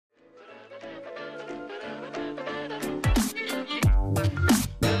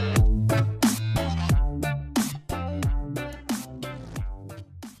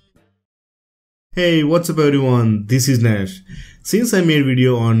Hey, what's up everyone, this is Nash. Since I made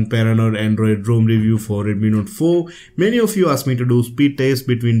video on Paranoid Android ROM review for Redmi Note 4, many of you asked me to do speed test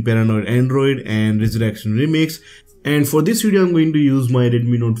between Paranoid Android and Resurrection Remix, and for this video I'm going to use my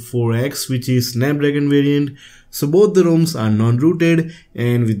Redmi Note 4X, which is Snapdragon variant, so both the ROMs are non-rooted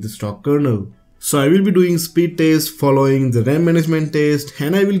and with the stock kernel. So I will be doing speed test following the RAM management test,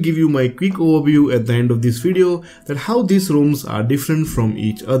 and I will give you my quick overview at the end of this video that how these ROMs are different from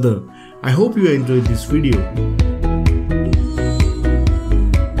each other. I hope you enjoyed this video.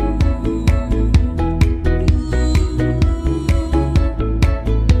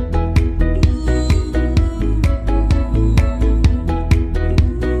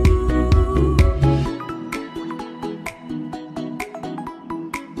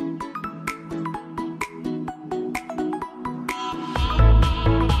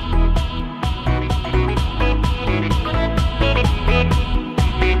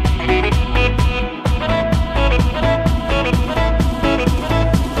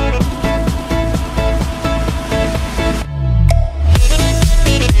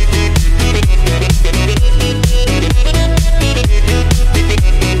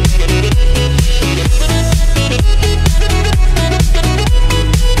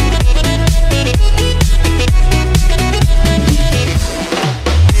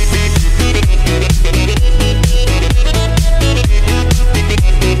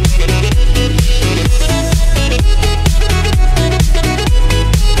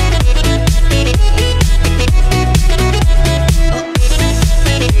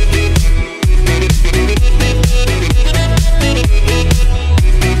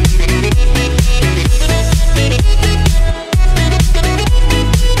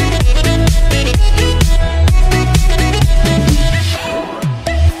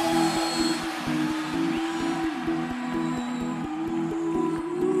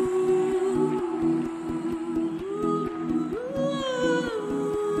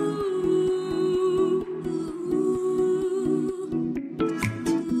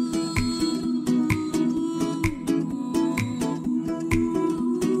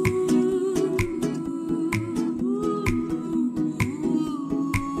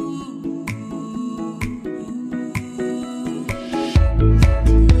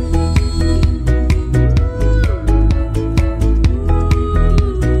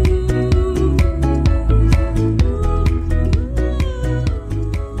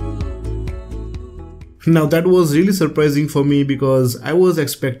 Now that was really surprising for me because I was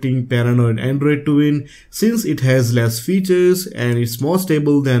expecting Paranoid Android to win since it has less features and it's more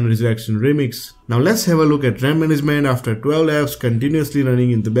stable than Resurrection Remix. Now let's have a look at RAM management after 12 apps continuously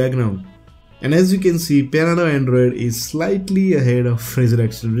running in the background. And as you can see, Paranoid Android is slightly ahead of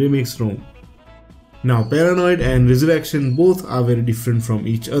Resurrection Remix ROM. Now Paranoid and Resurrection both are very different from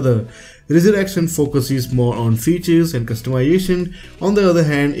each other. Resurrection focuses more on features and customization. On the other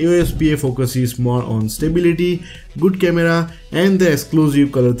hand, Aospa focuses more on stability, good camera and the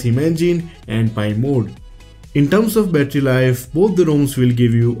exclusive color theme engine and Pi mode. In terms of battery life, both the ROMs will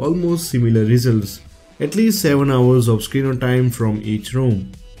give you almost similar results, at least 7 hours of screen on time from each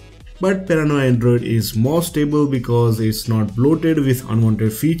ROM. But Paranoid Android is more stable because it's not bloated with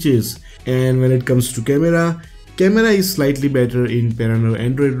unwanted features. And when it comes to camera is slightly better in Paranoid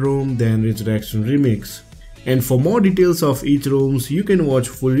Android ROM than Resurrection Remix. And for more details of each ROMs, you can watch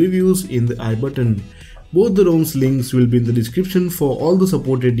full reviews in the I button. Both the ROMs links will be in the description for all the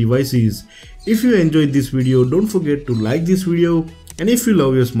supported devices. If you enjoyed this video, don't forget to like this video, and if you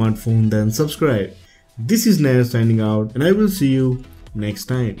love your smartphone, then subscribe. This is Nair signing out, and I will see you next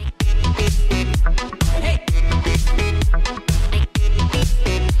time.